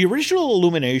 The original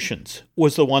Illuminations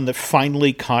was the one that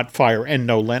finally caught fire. And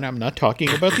no, Len, I'm not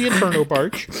talking about the Inferno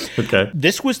Barge. Okay.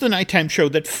 This was the nighttime show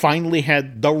that finally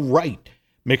had the right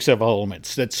mix of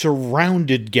elements that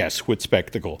surrounded guests with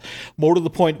spectacle. More to the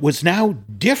point, was now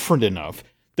different enough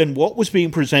than what was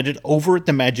being presented over at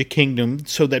the Magic Kingdom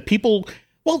so that people,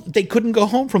 well, they couldn't go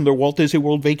home from their Walt Disney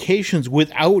World vacations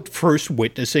without first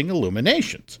witnessing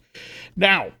Illuminations.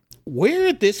 Now,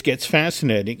 where this gets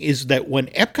fascinating is that when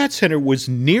Epcot Center was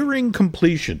nearing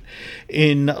completion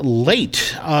in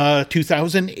late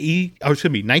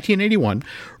 1981,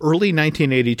 early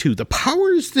 1982, the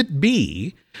powers that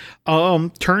be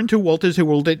turned to Walt Disney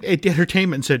World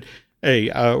Entertainment and said, hey,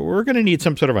 we're going to need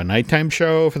some sort of a nighttime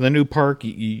show for the new park.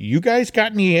 You guys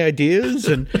got any ideas?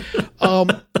 And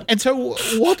so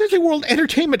Walt Disney World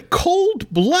Entertainment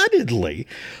cold-bloodedly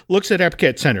looks at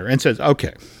Epcot Center and says,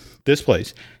 okay, this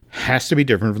place has to be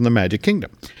different from the Magic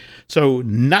Kingdom. So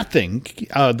nothing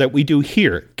that we do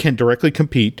here can directly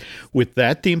compete with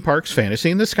that theme park's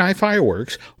Fantasy in the Sky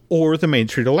fireworks or the Main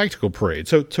Street Electrical Parade.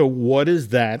 So what does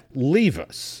that leave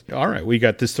us? All right, we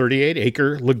got this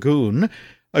 38-acre lagoon,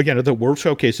 again, the World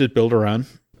Showcase is built around.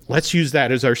 Let's use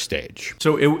that as our stage.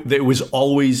 So it was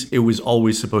always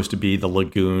supposed to be the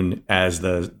lagoon as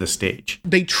the stage.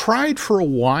 They tried for a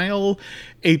while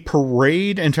a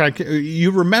parade. In fact,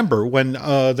 you remember when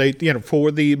they,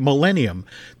 for the Millennium,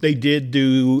 they did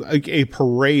do a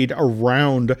parade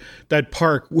around that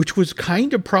park, which was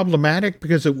kind of problematic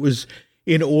because it was,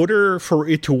 in order for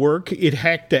it to work, it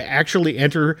had to actually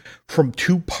enter from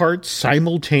two parts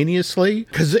simultaneously.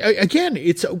 Because again,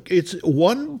 it's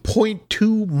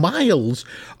 1.2 miles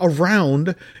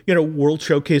around, World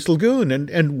Showcase Lagoon.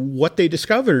 And what they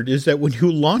discovered is that when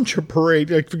you launch a parade,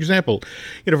 like for example,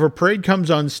 if a parade comes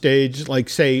on stage, like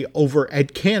say over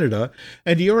at Canada,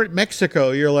 and you're at Mexico,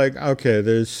 you're like, okay,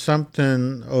 there's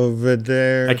something over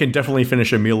there. I can definitely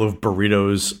finish a meal of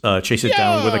burritos, chase it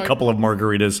down with a couple of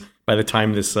margaritas by the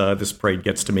time this parade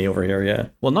gets to me over here. Yeah.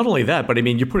 Well, not only that, but I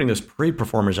mean, you're putting those parade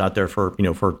performers out there for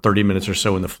 30 minutes or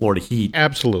so in the Florida heat.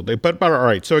 Absolutely. But all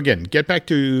right. So again, get back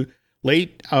to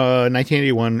late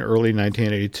 1981, early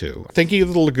 1982. Thinking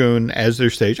of the lagoon as their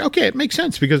stage. Okay, it makes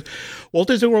sense because Walt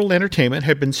Disney World Entertainment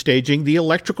had been staging the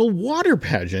electrical water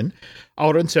pageant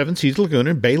out on Seven Seas Lagoon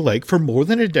and Bay Lake for more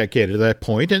than a decade at that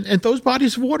point. And those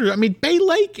bodies of water, I mean, Bay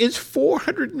Lake is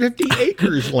 450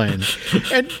 acres, Len.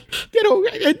 And,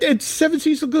 and Seven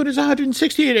Seas Lagoon is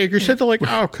 168 acres. So they're like,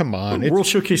 oh, come on. World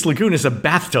Showcase Lagoon is a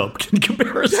bathtub in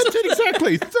comparison. That's it,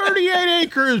 exactly. 38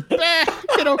 acres,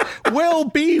 will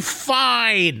be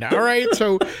fine. All right.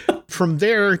 So from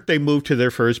there, they moved to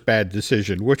their first bad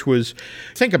decision, which was,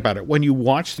 think about it. When you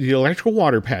watch the electrical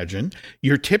water pageant,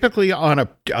 you're typically on a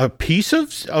piece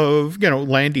of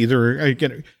land either,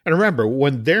 and remember,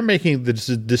 when they're making the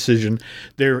decision,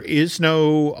 there's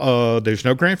no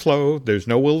Grand Flow, there's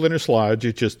no Wilderness Lodge,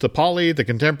 it's just the Poly, the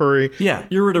Contemporary. Yeah,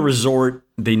 you're at a resort,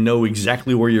 they know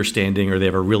exactly where you're standing, or they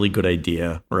have a really good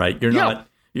idea, right? You're not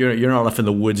off in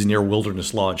the woods near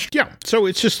Wilderness Lodge. Yeah, so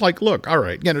it's just like, look, all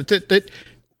right,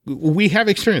 we have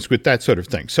experience with that sort of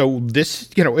thing. So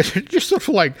this, it's just sort of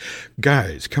like,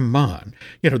 guys, come on.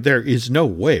 There is no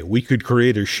way we could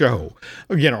create a show,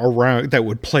 around that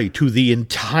would play to the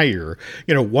entire,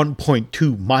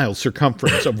 1.2 mile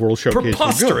circumference of World Showcase.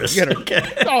 Preposterous.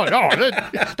 Oh, no,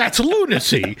 that's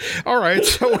lunacy. All right.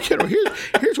 So,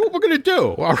 here's what we're going to do.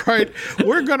 All right.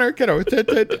 We're going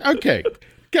to, okay.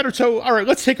 So, all right,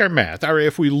 let's take our math. All right,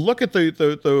 if we look at the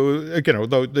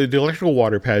electrical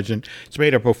water pageant, it's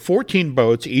made up of 14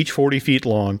 boats, each 40 feet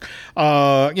long.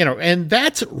 And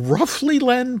that's roughly,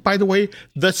 Len, by the way,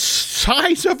 the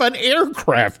size of an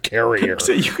aircraft carrier.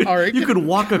 So you could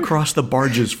walk across the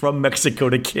barges from Mexico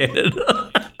to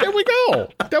Canada. There we go.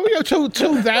 So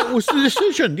that was the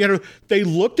decision. They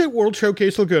looked at World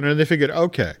Showcase Lagoon and they figured,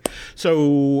 okay,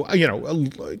 so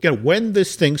when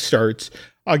this thing starts,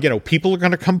 people are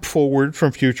going to come forward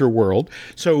from Future World.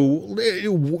 So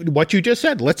what you just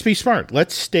said, let's be smart.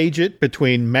 Let's stage it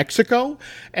between Mexico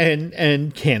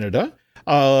and Canada.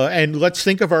 And let's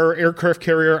think of our aircraft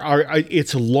carrier,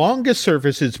 its longest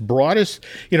surface, its broadest,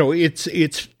 it's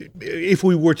if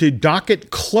we were to dock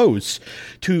it close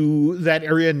to that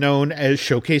area known as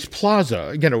Showcase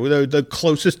Plaza, the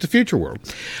closest to Future World.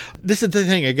 This is the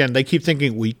thing, again, they keep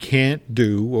thinking we can't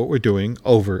do what we're doing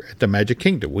over at the Magic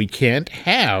Kingdom. We can't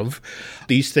have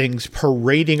these things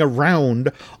parading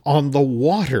around on the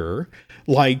water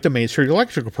like the Main Street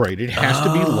Electrical Parade. It has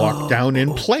to be locked down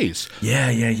in place.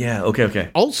 Yeah.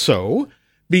 Okay. Also,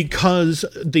 because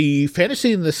the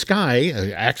Fantasy in the Sky,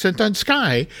 accent on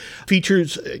sky,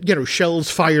 features, shells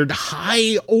fired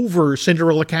high over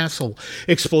Cinderella Castle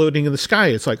exploding in the sky.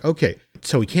 It's like, okay,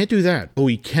 so we can't do that, but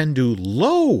we can do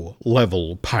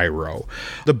low-level pyro.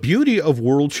 The beauty of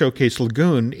World Showcase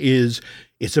Lagoon is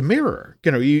it's a mirror.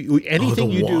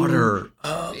 Anything you do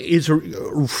is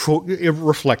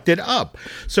reflected up.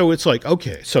 So it's like,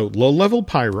 okay, so low-level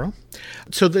pyro.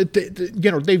 So that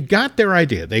they've got their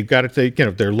idea. They've got it.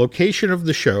 Their location of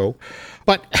the show,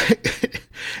 but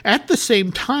at the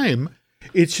same time,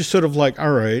 it's just sort of like,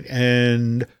 all right,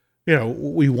 and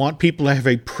we want people to have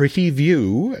a pretty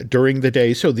view during the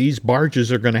day, so these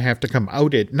barges are going to have to come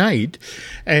out at night,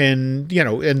 and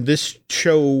this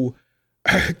show.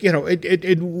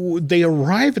 They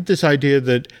arrive at this idea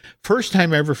that first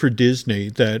time ever for Disney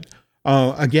that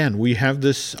again we have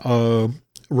this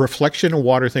reflection of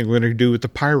water thing we're going to do with the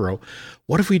pyro.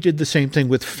 What if we did the same thing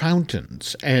with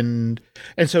fountains? And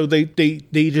so they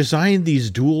designed these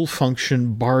dual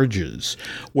function barges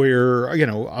where,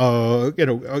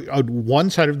 on one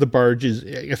side of the barge is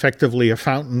effectively a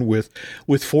fountain with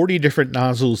 40 different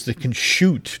nozzles that can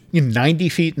shoot 90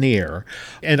 feet in the air,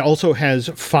 and also has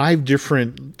 5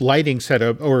 different lighting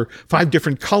setup or 5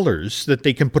 different colors that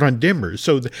they can put on dimmers.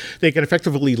 So they can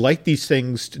effectively light these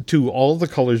things to all the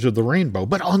colors of the rainbow.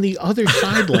 But on the other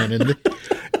side, Lennon,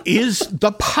 is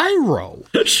the pyro.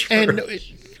 Sure.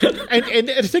 And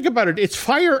think about it, it's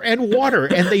fire and water,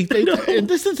 and they and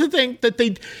this is the thing that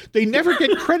they never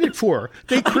get credit for.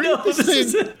 They create this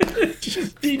thing,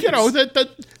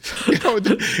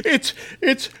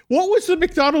 it's what was the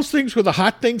McDonald's things where the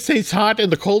hot thing stays hot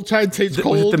and the cold side stays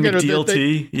cold? The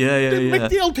McDLT, the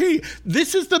McDLT.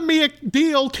 This is the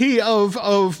McDLT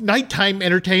of nighttime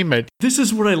entertainment. This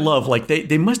is what I love. Like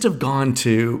they must have gone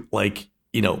to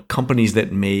companies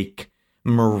that make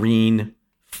marine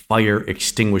fire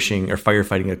extinguishing or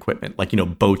firefighting equipment, like,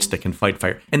 boats that can fight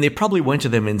fire. And they probably went to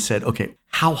them and said, okay,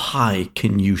 how high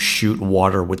can you shoot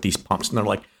water with these pumps? And they're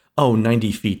like,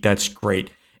 90 feet, that's great.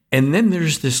 And then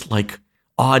there's this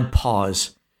odd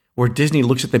pause where Disney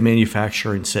looks at the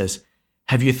manufacturer and says,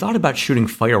 have you thought about shooting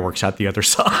fireworks out the other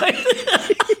side?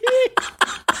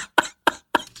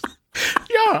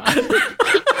 Yeah.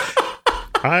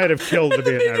 I'd have killed to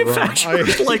be in that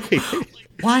room.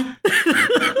 What?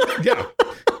 Yeah.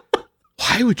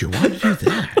 Why would you want to do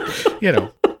that?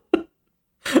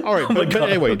 All right, but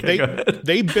anyway,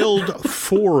 they build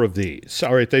 4 of these.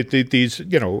 All right, these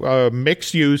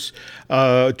mixed use,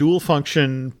 dual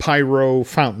function pyro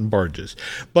fountain barges.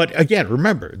 But again,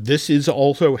 remember, this is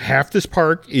also half this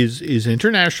park is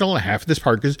international, and half this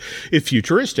park is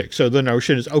futuristic. So the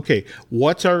notion is, okay,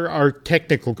 what's our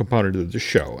technical component of the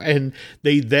show? And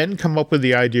they then come up with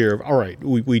the idea of, all right,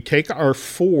 we take our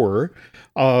 4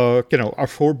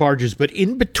 barges, but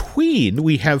in between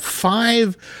we have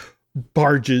 5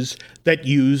 barges that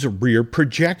use rear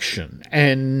projection.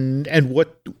 And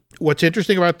what's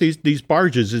interesting about these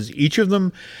barges is each of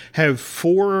them have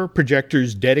 4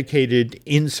 projectors dedicated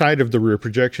inside of the rear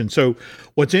projection. So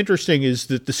what's interesting is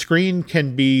that the screen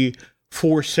can be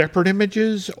 4 separate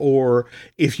images, or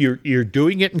if you're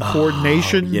doing it in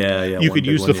coordination, you could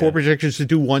use the 4 projectors to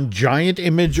do one giant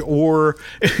image. Or,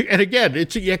 and again, I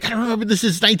kind of remember this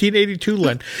is 1982,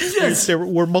 Len. Yes. There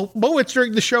were moments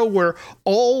during the show where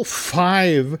all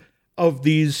 5 of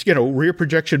these, rear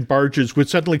projection barges would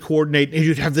suddenly coordinate, and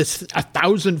you'd have this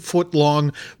 1,000-foot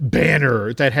long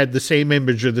banner that had the same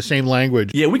image or the same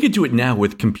language. Yeah, we could do it now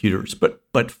with computers,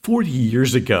 but 40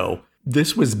 years ago,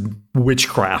 this was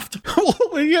witchcraft.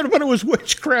 But it was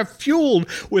witchcraft fueled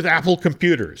with Apple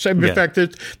computers. And in fact,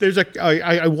 there's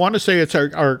I want to say it's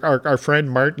our friend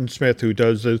Martin Smith who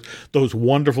does those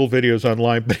wonderful videos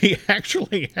online, but he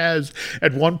actually has,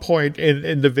 at one point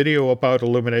in the video about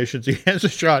Illuminations, he has a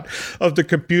shot of the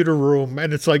computer room,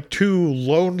 and it's like 2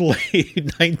 lonely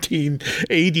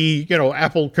 1980,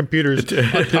 Apple computers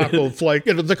on top of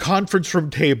the conference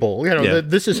room table.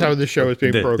 This is how the show is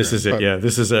being programmed. This is it.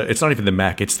 This is it's not even the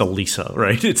Mac, it's the Lisa,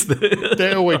 right? It's the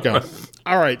There we go.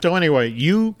 All right. So anyway,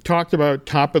 you talked about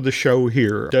top of the show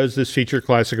here. Does this feature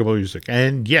classical music?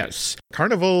 And yes,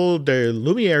 Carnival de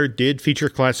Lumière did feature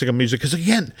classical music because,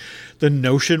 again, the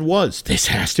notion was this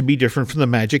has to be different from the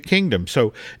Magic Kingdom.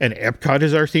 So, and Epcot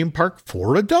is our theme park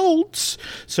for adults.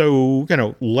 So,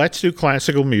 let's do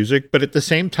classical music. But at the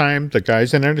same time, the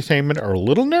guys in entertainment are a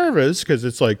little nervous because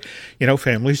it's like,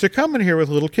 families are coming here with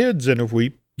little kids. And if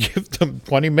we give them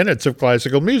 20 minutes of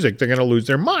classical music, they're going to lose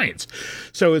their minds.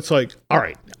 So it's like, all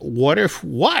right, what if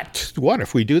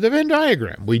we do the Venn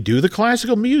diagram? We do the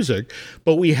classical music,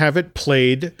 but we have it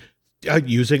played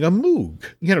using a Moog.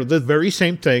 The very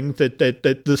same thing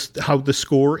how the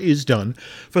score is done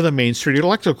for the Main Street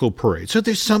Electrical Parade. So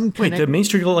there's some Wait, the Main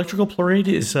Street Electrical Parade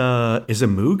is a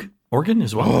Moog organ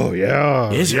as well? Oh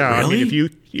yeah, is it really? I mean,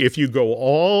 if you go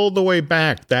all the way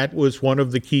back, that was one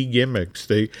of the key gimmicks.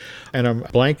 And I'm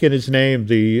blanking his name,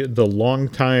 the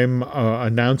longtime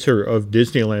announcer of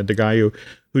Disneyland, the guy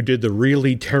who did the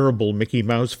really terrible Mickey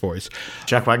Mouse voice.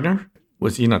 Jack Wagner?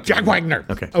 Was he not? Jack Wagner.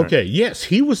 Okay. Okay. Yes,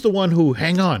 he was the one who,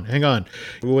 hang on.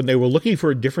 When they were looking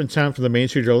for a different sound for the Main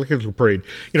Street Electrical Parade,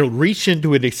 reached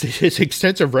into his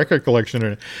extensive record collection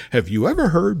and, have you ever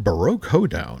heard Baroque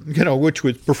Hoedown? Which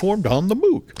was performed on the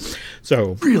Moog.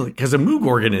 So really, because a Moog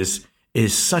organ is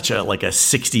such a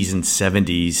 60s and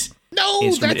 70s.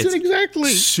 No, that's it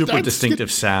exactly. Super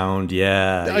distinctive sound.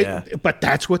 Yeah. But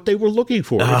that's what they were looking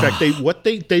for. In fact, what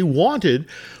they wanted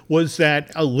was that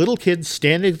a little kid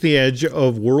standing at the edge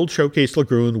of World Showcase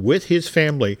Lagoon with his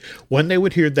family, when they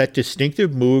would hear that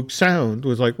distinctive Moog sound,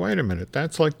 was like, wait a minute,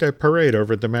 that's like that parade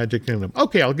over at the Magic Kingdom.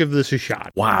 Okay, I'll give this a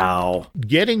shot. Wow.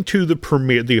 Getting to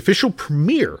the official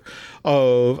premiere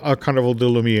of Carnival de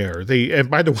Lumière. And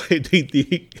by the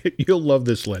way, you'll love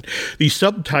this, Len. The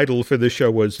subtitle for the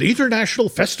show was The International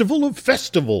Festival of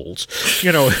Festivals.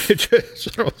 It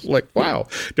just was like, wow,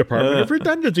 Department of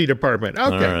Redundancy Department.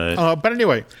 Okay. Right. But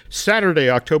anyway, Saturday,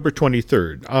 October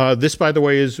 23rd. This, by the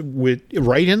way, is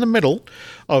right in the middle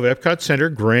of Epcot Center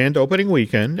grand opening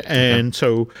weekend. And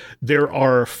so there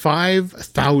are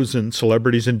 5,000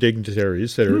 celebrities and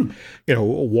dignitaries that are,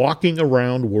 walking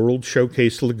around World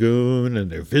Showcase Lagoon,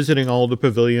 and they're visiting all the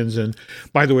pavilions. And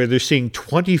by the way, they're seeing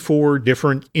 24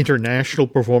 different international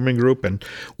performing group. And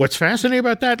what's fascinating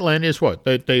about that, Len, is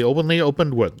that they only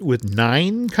opened with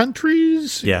 9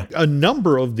 countries? Yeah. A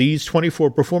number of these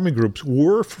 24 performing groups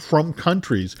were from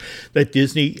countries that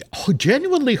Disney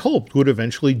genuinely hoped would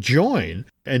eventually join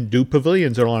and do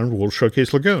pavilions around World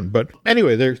Showcase Lagoon. But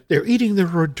anyway, they're eating their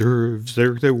hors d'oeuvres.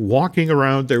 They're walking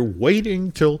around. They're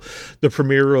waiting till the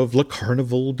premiere of Le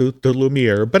Carnival de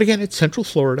Lumière. But again, it's Central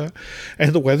Florida,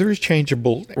 and the weather is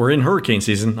changeable. We're in hurricane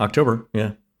season, October.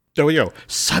 Yeah. There we go.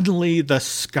 Suddenly the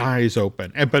skies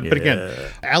open. But again,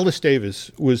 Alice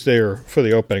Davis was there for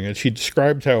the opening, and she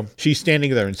described how she's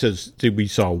standing there and says, we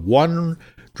saw one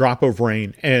drop of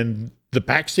rain, and the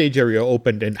backstage area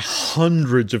opened and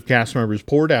hundreds of cast members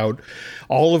poured out.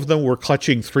 All of them were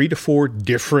clutching 3 to 4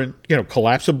 different,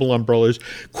 collapsible umbrellas,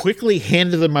 quickly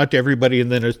handed them out to everybody, and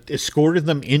then escorted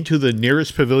them into the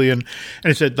nearest pavilion.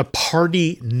 And it said the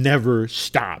party never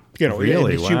stopped.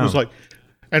 Really? And she was like,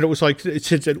 and it was like,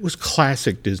 since it was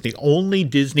classic Disney, only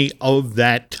Disney of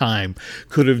that time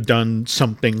could have done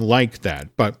something like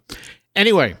that. But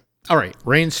anyway, all right,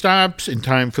 rain stops in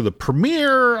time for the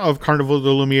premiere of Carnival de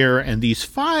Lumière, and these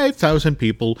 5,000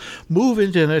 people move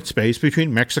into that space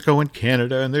between Mexico and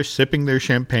Canada, and they're sipping their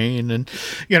champagne and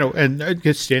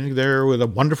standing there with a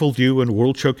wonderful view in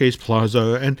World Showcase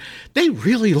Plaza, and they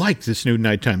really like this new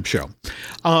nighttime show.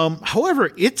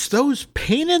 However, it's those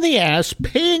pain-in-the-ass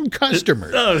paying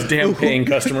customers. Those damn paying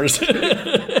customers.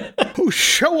 Who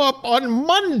show up on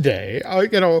Monday,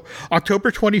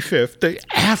 October 25th,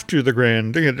 after the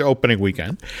grand opening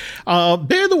weekend.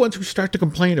 They're the ones who start to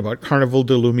complain about Carnival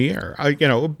de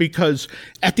Lumière, because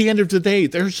at the end of the day,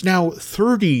 there's now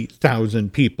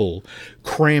 30,000 people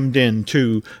crammed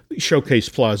into Showcase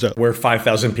Plaza. Where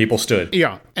 5,000 people stood.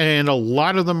 Yeah, and a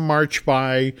lot of them march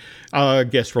by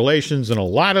guest relations, and a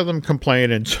lot of them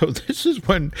complain. And so this is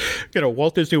when,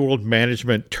 Walt Disney World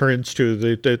management turns to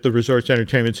the Resorts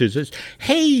Entertainment and says,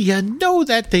 hey,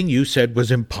 that thing you said was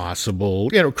impossible.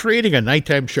 Creating a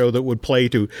nighttime show that would play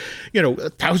to,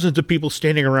 thousands of people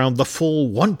standing around the full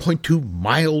 1.2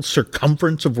 mile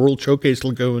circumference of World Showcase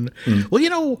Lagoon.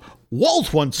 Well,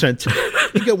 Walt once said,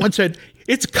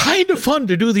 it's kind of fun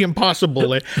to do the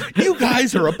impossible. And you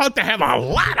guys are about to have a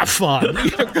lot of fun.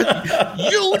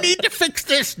 You need to fix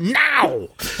this now.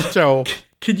 So,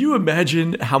 can you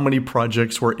imagine how many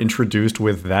projects were introduced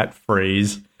with that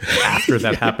phrase after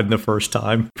that happened the first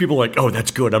time? People are like, oh,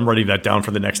 that's good. I'm writing that down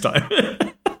for the next time.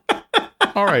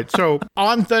 All right, so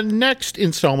on the next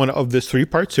installment of this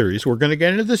 3-part series, we're going to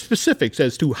get into the specifics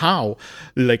as to how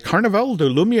Le Carnival de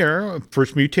Lumière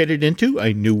first mutated into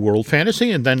a New World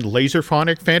fantasy and then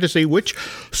laserphonic fantasy, which,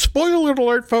 spoiler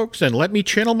alert, folks, and let me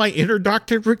channel my inner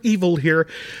Dr. Evil here,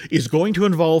 is going to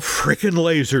involve frickin'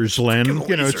 lasers, Len.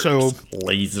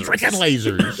 Lasers. Frickin'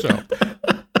 lasers.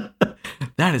 So.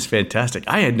 That is fantastic.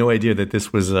 I had no idea that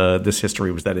this was this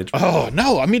history was that interesting. Oh,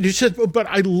 no. I mean, it's just, but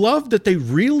I love that they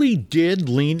really did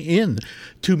lean in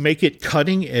to make it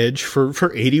cutting edge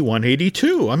for 81,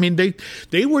 82. I mean,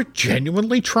 they were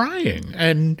genuinely trying.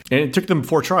 And it took them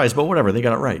 4 tries, but whatever. They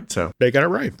got it right. So they got it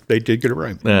right. They did get it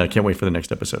right. Can't wait for the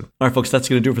next episode. All right, folks, that's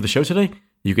going to do it for the show today.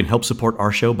 You can help support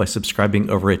our show by subscribing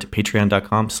over at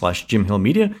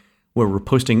patreon.com/JimHillMedia, where we're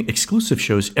posting exclusive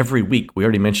shows every week. We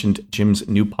already mentioned Jim's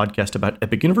new podcast about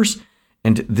Epic Universe,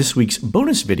 and this week's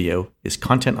bonus video is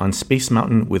content on Space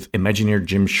Mountain with Imagineer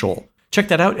Jim Scholl. Check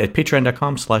that out at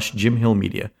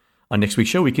patreon.com/JimHillMedia. On next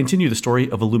week's show, we continue the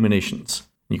story of Illuminations.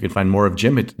 You can find more of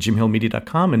Jim at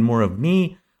jimhillmedia.com and more of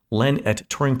me, Len, at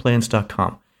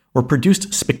touringplans.com. We're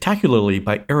produced spectacularly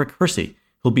by Eric Hersey.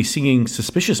 He'll be singing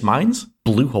Suspicious Minds,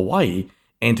 Blue Hawaii,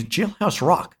 and Jailhouse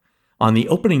Rock on the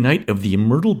opening night of the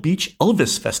Myrtle Beach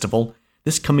Elvis Festival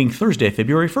this coming Thursday,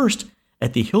 February 1st,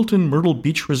 at the Hilton Myrtle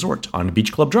Beach Resort on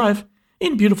Beach Club Drive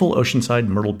in beautiful Oceanside,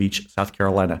 Myrtle Beach, South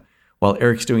Carolina. While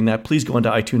Eric's doing that, please go onto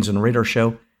iTunes and rate our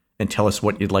show and tell us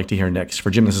what you'd like to hear next.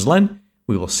 For Jim, this is Len.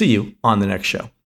 We will see you on the next show.